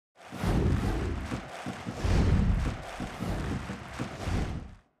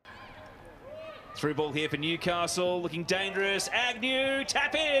Through ball here for Newcastle, looking dangerous. Agnew,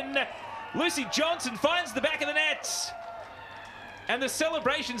 tap in. Lucy Johnson finds the back of the net. And the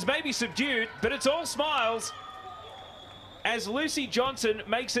celebrations may be subdued, but it's all smiles as Lucy Johnson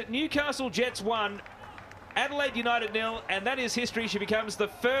makes it Newcastle Jets 1, Adelaide United 0, and that is history. She becomes the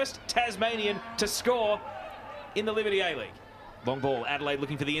first Tasmanian to score in the Liberty A-League. Long ball, Adelaide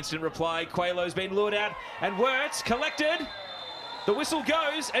looking for the instant reply. Quaylo's been lured out, and Wirtz collected. The whistle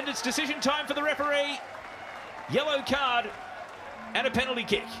goes, and it's decision time for the referee. Yellow card and a penalty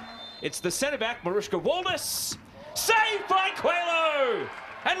kick. It's the centre-back, Marushka Waldus. Saved by Quaylo!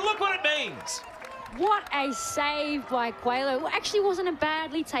 And look what it means. What a save by Quaylo. It actually wasn't a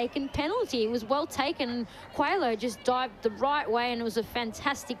badly taken penalty. It was well taken. Quaylo just dived the right way, and it was a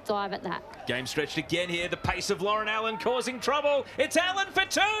fantastic dive at that. Game stretched again here. The pace of Lauren Allen causing trouble. It's Allen for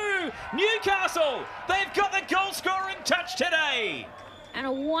two. Newcastle, they've got the goal-scoring touch today. And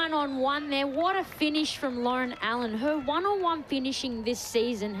a one-on-one there. What a finish from Lauren Allen. Her one-on-one finishing this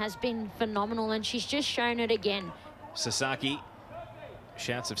season has been phenomenal, and she's just shown it again. Sasaki,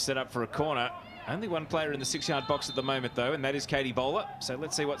 shouts have set up for a corner. Only one player in the 6-yard box at the moment, though, and that is Katie Bowler. So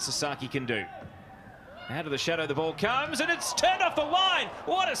let's see what Sasaki can do. Out of the shadow, the ball comes, and it's turned off the line.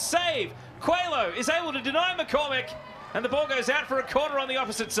 What a save. Quaylo is able to deny McCormick, and the ball goes out for a corner on the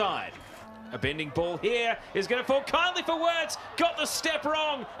opposite side. A bending ball here is going to fall kindly for Wirtz. Got the step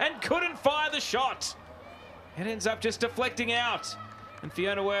wrong and couldn't fire the shot. It ends up just deflecting out. And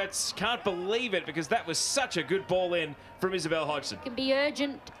Fiona Wirtz can't believe it because that was such a good ball in from Isabel Hodgson. Can be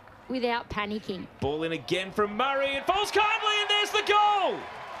urgent without panicking. Ball in again from Murray. It falls kindly, and there's the goal.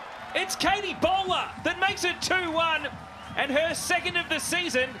 It's Katie Bowler that makes it 2-1. And her second of the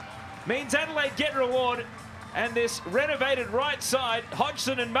season means Adelaide get reward. And this renovated right side,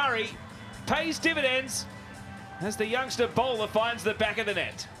 Hodgson and Murray, pays dividends as the youngster Bowler finds the back of the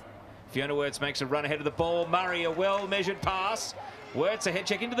net. Fiona Wirtz makes a run ahead of the ball. Murray, a well-measured pass. Wirtz, a head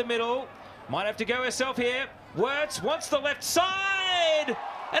check into the middle. Might have to go herself here. Wirtz wants the left side,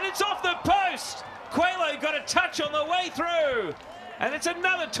 and it's off the post. Quaylo got a touch on the way through, and it's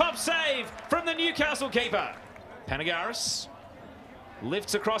another top save from the Newcastle keeper. Panagaris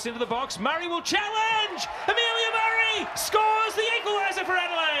lifts across into the box. Murray will challenge. Amelia Murray scores the equaliser for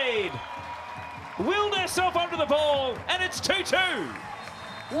Adelaide. Willed herself onto the ball, and it's 2-2.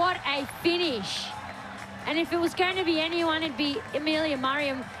 What a finish. And if it was going to be anyone, it'd be Amelia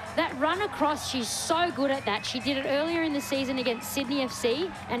Murray. That run across, she's so good at that. She did it earlier in the season against Sydney FC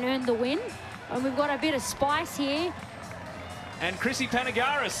and earned the win. And we've got a bit of spice here. And Chrissy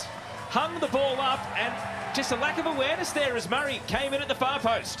Panagaris hung the ball up, and just a lack of awareness there as Murray came in at the far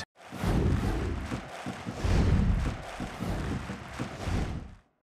post.